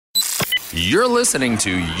You're listening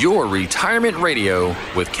to Your Retirement Radio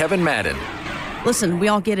with Kevin Madden. Listen, we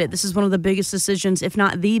all get it. This is one of the biggest decisions, if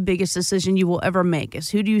not the biggest decision you will ever make,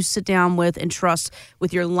 is who do you sit down with and trust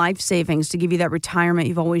with your life savings to give you that retirement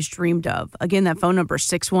you've always dreamed of. Again, that phone number is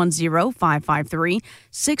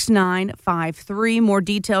 610-553-6953. More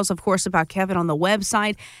details, of course, about Kevin on the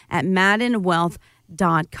website at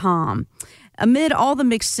maddenwealth.com. Amid all the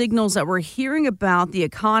mixed signals that we're hearing about the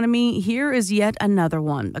economy, here is yet another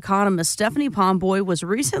one. Economist Stephanie Pomboy was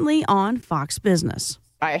recently on Fox Business.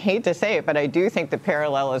 I hate to say it, but I do think the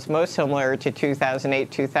parallel is most similar to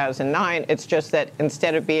 2008, 2009. It's just that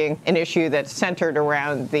instead of being an issue that's centered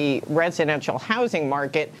around the residential housing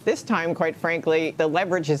market, this time, quite frankly, the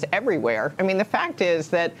leverage is everywhere. I mean, the fact is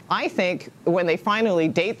that I think when they finally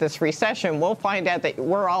date this recession, we'll find out that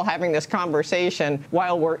we're all having this conversation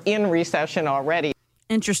while we're in recession already.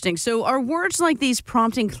 Interesting. So are words like these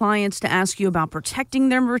prompting clients to ask you about protecting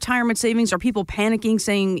their retirement savings? Are people panicking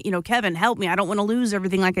saying, Kevin, help me. I don't want to lose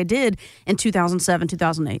everything like I did in 2007,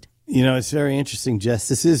 2008? It's very interesting, Jess.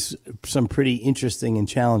 This is some pretty interesting and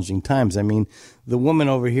challenging times. I mean, the woman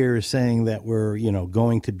over here is saying that we're,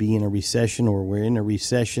 going to be in a recession or we're in a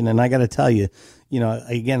recession. And I got to tell you,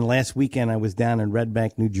 again, last weekend I was down in Red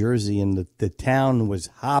Bank, New Jersey, and the town was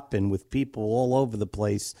hopping with people all over the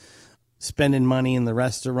place, spending money in the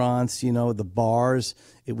restaurants, the bars.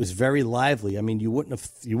 It was very lively. I mean, you wouldn't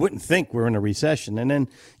think we're in a recession. And then,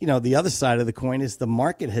 the other side of the coin is the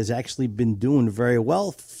market has actually been doing very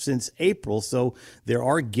well since April. So there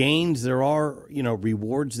are gains, there are,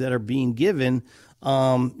 rewards that are being given.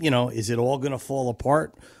 Is it all going to fall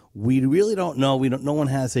apart? We really don't know. No one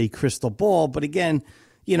has a crystal ball. But again,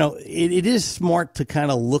 it is smart to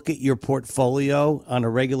kind of look at your portfolio on a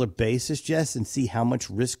regular basis, Jess, and see how much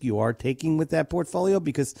risk you are taking with that portfolio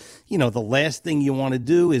because, the last thing you want to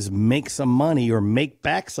do is make some money or make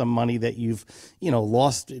back some money that you've,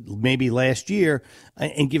 lost maybe last year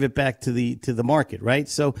and give it back to the market, right?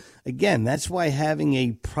 So, again, that's why having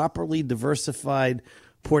a properly diversified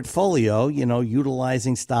portfolio,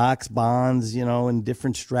 utilizing stocks, bonds, and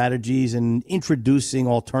different strategies and introducing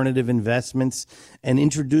alternative investments and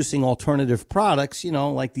introducing alternative products,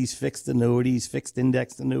 like these fixed annuities, fixed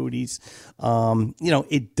indexed annuities.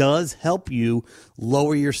 It does help you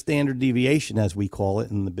lower your standard deviation, as we call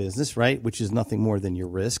it in the business, right? Which is nothing more than your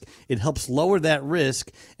risk. It helps lower that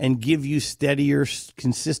risk and give you steadier,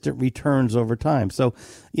 consistent returns over time. So,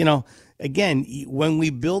 again, when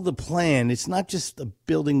we build a plan, it's not just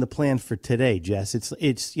building the plan for today, Jess.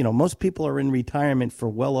 It's most people are in retirement for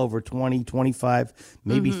well over 20, 25,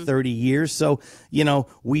 maybe 30 years. So,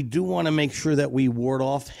 we do want to make sure that we ward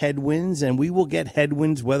off headwinds, and we will get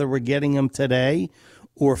headwinds whether we're getting them today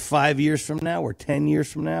or 5 years from now or 10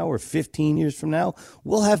 years from now or 15 years from now.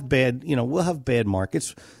 We'll have bad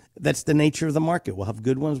markets. That's the nature of the market. We'll have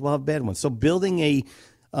good ones, we'll have bad ones. So building a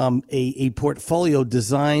portfolio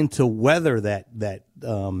designed to weather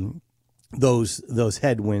those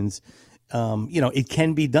headwinds, it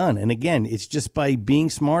can be done. And again, it's just by being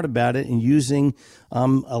smart about it and using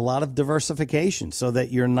a lot of diversification so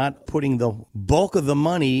that you're not putting the bulk of the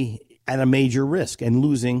money at a major risk and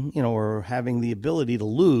losing, or having the ability to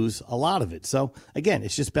lose a lot of it. So again,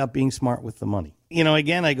 it's just about being smart with the money.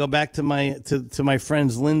 Again, I go back to my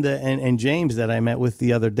friends Linda and James that I met with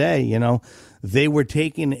the other day. They were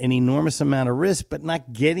taking an enormous amount of risk, but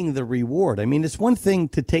not getting the reward. I mean, it's one thing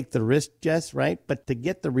to take the risk, Jess, right? But to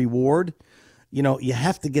get the reward, you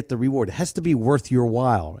have to get the reward. It has to be worth your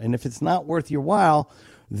while. And if it's not worth your while,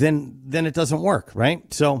 then it doesn't work,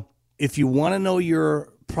 right? So if you want to know your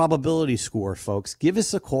probability score, folks, give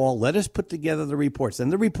us a call. Let us put together the reports.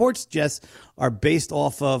 And the reports, Jess, are based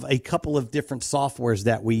off of a couple of different softwares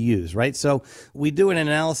that we use, right? So we do an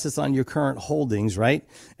analysis on your current holdings, right?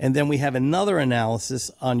 And then we have another analysis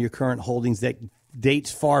on your current holdings that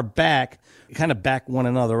dates far back, kind of back one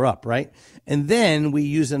another up, right? And then we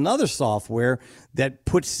use another software that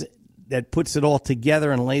puts it all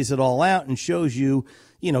together and lays it all out and shows you,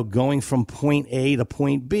 going from point A to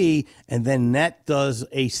point B, and then that does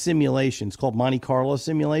a simulation. It's called Monte Carlo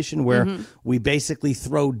simulation, where we basically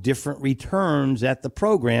throw different returns at the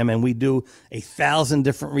program, and we do 1,000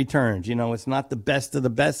 different returns. It's not the best of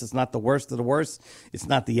the best. It's not the worst of the worst. It's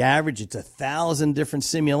not the average. It's 1,000 different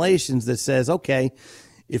simulations that says, okay,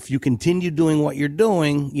 if you continue doing what you're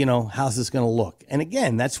doing, how's this going to look? And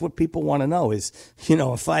again, that's what people want to know is,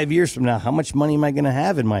 5 years from now, how much money am I going to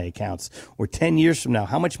have in my accounts? Or 10 years from now,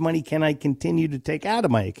 how much money can I continue to take out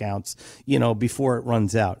of my accounts, before it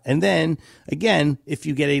runs out? And then again, if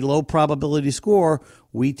you get a low probability score,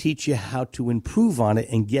 we teach you how to improve on it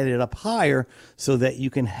and get it up higher so that you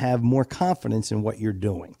can have more confidence in what you're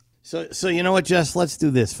doing. So you know what, Jess? Let's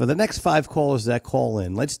do this. For the next 5 callers that call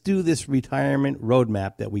in, let's do this retirement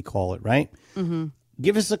roadmap that we call it, right? Mm-hmm.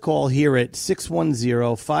 Give us a call here at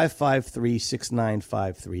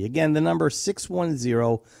 610-553-6953. Again, the number is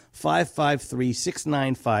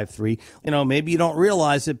 610-553-6953. You know, maybe you don't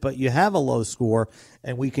realize it, but you have a low score,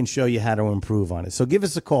 and we can show you how to improve on it. So give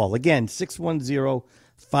us a call. Again,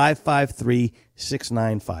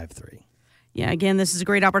 610-553-6953. Yeah, again, this is a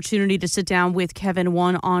great opportunity to sit down with Kevin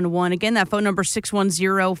one-on-one. Again, that phone number is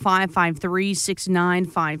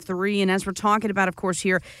 610-553-6953. And as we're talking about, of course,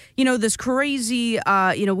 here, you know, this crazy,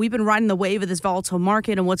 we've been riding the wave of this volatile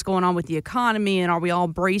market and what's going on with the economy. And are we all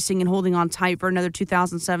bracing and holding on tight for another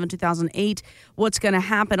 2007, 2008? What's going to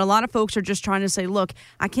happen? A lot of folks are just trying to say, look,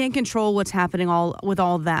 I can't control what's happening with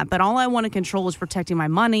all that, but all I want to control is protecting my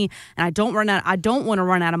money. And I don't want to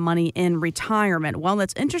run out of money in retirement. Well,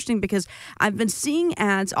 that's interesting because I've been seeing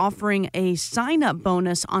ads offering a sign-up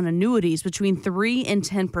bonus on annuities between 3 and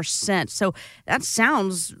 10%. So that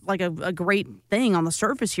sounds like a great thing on the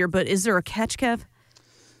surface here, but is there a catch, Kev?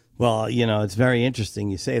 Well, you know, it's very interesting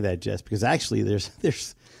you say that, Jess, because actually there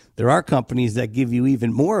are companies that give you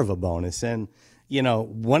even more of a bonus. And, you know,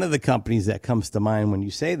 one of the companies that comes to mind when you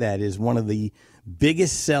say that is one of the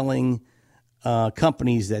biggest selling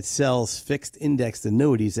companies that sells fixed indexed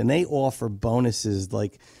annuities, and they offer bonuses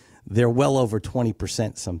like they're well over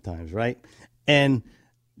 20% sometimes, right? And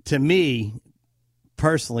to me,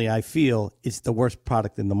 personally, I feel it's the worst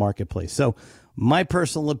product in the marketplace. So my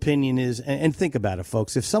personal opinion is, and think about it,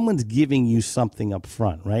 folks, if someone's giving you something up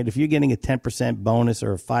front, right? If you're getting a 10% bonus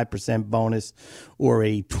or a 5% bonus or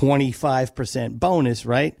a 25% bonus,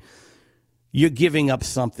 right? You're giving up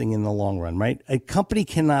something in the long run, right? A company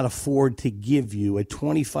cannot afford to give you a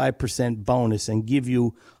 25% bonus and give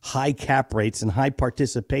you high cap rates and high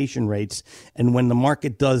participation rates. And when the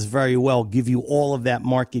market does very well, give you all of that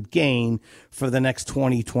market gain for the next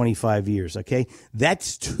 20, 25 years, okay?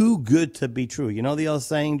 That's too good to be true. You know the old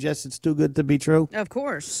saying, Jess, it's too good to be true? Of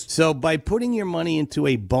course. So by putting your money into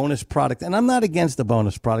a bonus product, and I'm not against the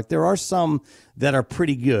bonus product, there are some that are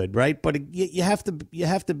pretty good, right? But you have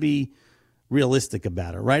to be realistic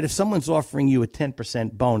about it, right? If someone's offering you a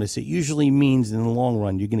 10% bonus, it usually means in the long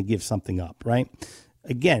run you're going to give something up, right?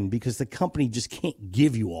 Again, because the company just can't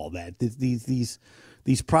give you all that. These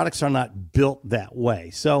products are not built that way.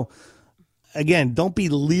 So again, don't be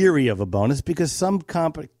leery of a bonus because some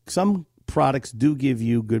products do give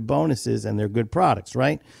you good bonuses and they're good products,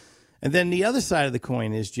 right? And then the other side of the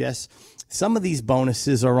coin is, Jess, some of these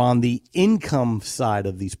bonuses are on the income side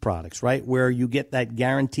of these products, right? Where you get that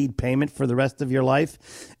guaranteed payment for the rest of your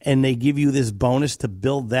life, and they give you this bonus to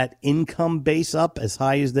build that income base up as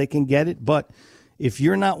high as they can get it. But if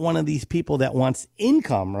you're not one of these people that wants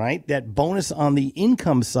income, right, that bonus on the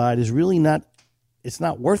income side is really it's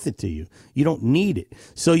not worth it to you. You don't need it.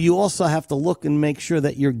 So you also have to look and make sure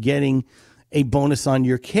that you're getting a bonus on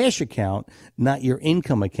your cash account, not your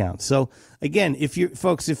income account. So again, if you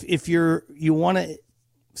want to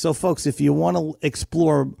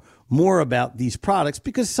explore more about these products,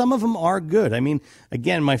 because some of them are good. I mean,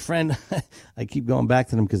 again, my friend, I keep going back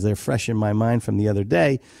to them because they're fresh in my mind from the other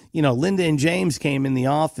day. You know, Linda and James came in the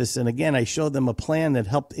office, and again, I showed them a plan that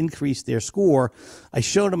helped increase their score. I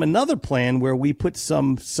showed them another plan where we put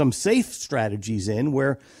some safe strategies in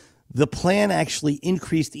where the plan actually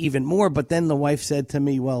increased even more, but then the wife said to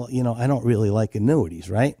me, well, you know, I don't really like annuities,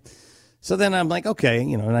 right? So then I'm like, okay,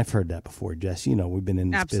 you know, and I've heard that before, Jess. You know, we've been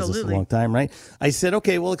in this business a long time, right? I said,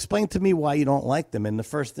 okay, well, explain to me why you don't like them. And the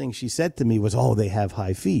first thing she said to me was, oh, they have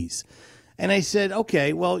high fees. And I said,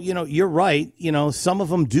 okay, well, you know, you're right. You know, some of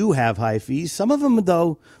them do have high fees. Some of them,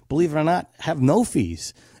 though, believe it or not, have no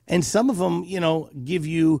fees. And some of them, you know, give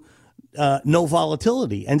you no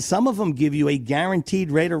volatility. And some of them give you a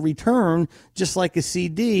guaranteed rate of return, just like a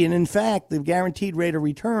CD. And in fact, the guaranteed rate of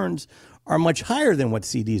returns are much higher than what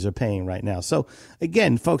CDs are paying right now. So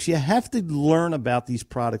again, folks, you have to learn about these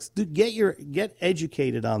products. Get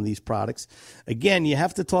educated on these products. Again, you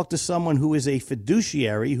have to talk to someone who is a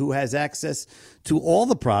fiduciary, who has access to all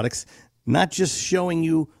the products, not just showing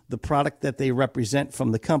you the product that they represent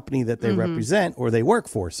from the company that they represent or they work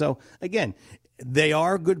for. So again, they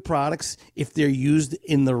are good products if they're used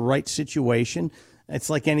in the right situation. It's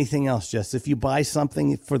like anything else, Jess. If you buy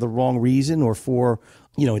something for the wrong reason or for,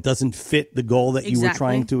 you know, it doesn't fit the goal that you were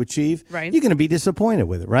trying to achieve, right, you're going to be disappointed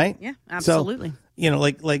with it, right? Yeah, absolutely. So, you know,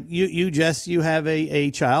 like you, Jess, you have a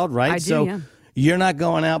child, right? I do, so you're not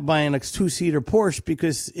going out buying a 2-seater Porsche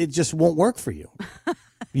because it just won't work for you.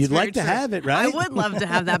 You'd like to have it, right? I would love to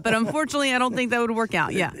have that, but unfortunately, I don't think that would work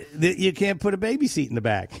out. Yeah. You can't put a baby seat in the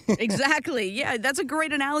back. Exactly. Yeah, that's a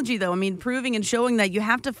great analogy, though. I mean, proving and showing that you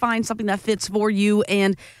have to find something that fits for you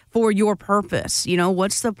and for your purpose. You know,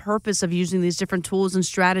 what's the purpose of using these different tools and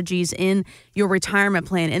strategies in your retirement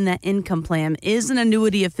plan, in that income plan? Is an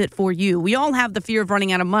annuity a fit for you? We all have the fear of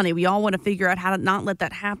running out of money. We all want to figure out how to not let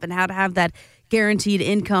that happen, how to have that guaranteed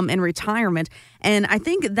income in retirement. And I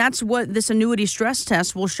think that's what this annuity stress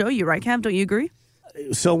test will show you, right, Kev? Don't you agree?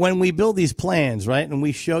 So when we build these plans, right, and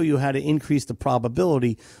we show you how to increase the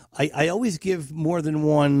probability, I always give more than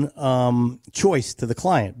one choice to the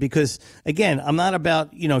client because, again, I'm not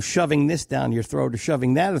about, shoving this down your throat or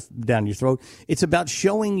shoving that down your throat. It's about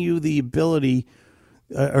showing you the ability,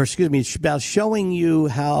 it's about showing you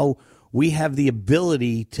how we have the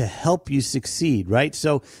ability to help you succeed, right?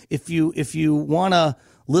 So if you want a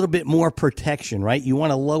little bit more protection, right? You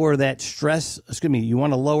want to lower that you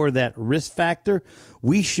want to lower that risk factor.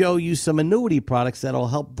 We show you some annuity products that'll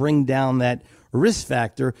help bring down that risk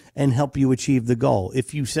factor and help you achieve the goal.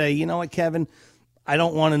 If you say, you know what, Kevin, I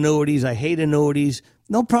don't want annuities, I hate annuities,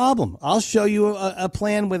 no problem. I'll show you a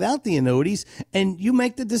plan without the annuities, and you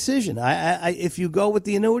make the decision. If you go with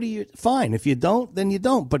the annuity, fine. If you don't, then you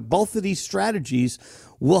don't. But both of these strategies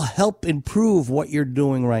will help improve what you're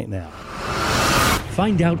doing right now.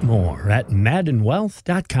 Find out more at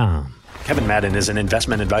maddenwealth.com. Kevin Madden is an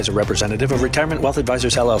investment advisor representative of Retirement Wealth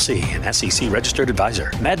Advisors, LLC, an SEC-registered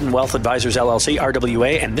advisor. Madden Wealth Advisors, LLC,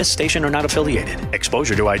 RWA, and this station are not affiliated.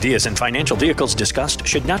 Exposure to ideas and financial vehicles discussed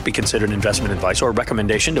should not be considered investment advice or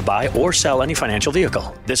recommendation to buy or sell any financial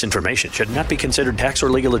vehicle. This information should not be considered tax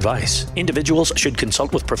or legal advice. Individuals should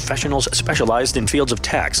consult with professionals specialized in fields of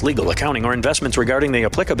tax, legal, accounting, or investments regarding the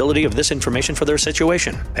applicability of this information for their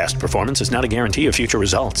situation. Past performance is not a guarantee of future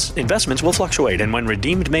results. Investments will fluctuate, and when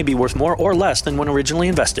redeemed may be worth more or less than when originally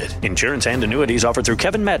invested. Insurance and annuities offered through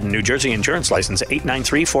Kevin Madden, New Jersey Insurance License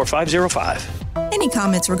 8934505. Any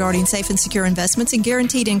comments regarding safe and secure investments and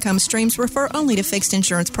guaranteed income streams refer only to fixed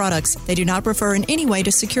insurance products. They do not refer in any way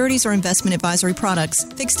to securities or investment advisory products.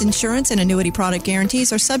 Fixed insurance and annuity product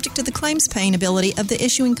guarantees are subject to the claims paying ability of the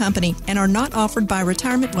issuing company and are not offered by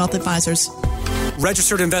Retirement Wealth Advisors.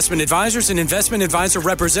 Registered investment advisors and investment advisor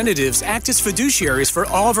representatives act as fiduciaries for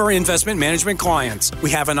all of our investment management clients.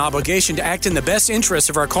 We have an obligation to act in the best interest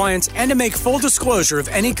of our clients and to make full disclosure of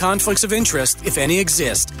any conflicts of interest, if any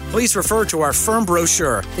exist. Please refer to our firm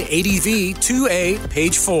brochure, the ADV 2A,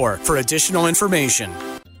 page 4, for additional information.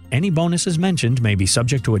 Any bonuses mentioned may be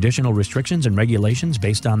subject to additional restrictions and regulations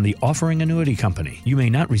based on the offering annuity company. You may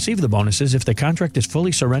not receive the bonuses if the contract is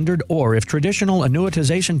fully surrendered or if traditional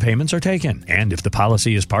annuitization payments are taken. And if the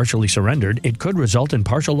policy is partially surrendered, it could result in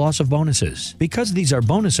partial loss of bonuses. Because these are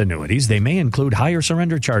bonus annuities, they may include higher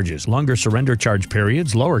surrender charges, longer surrender charge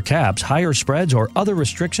periods, lower caps, higher spreads, or other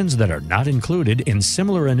restrictions that are not included in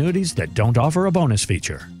similar annuities that don't offer a bonus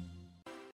feature.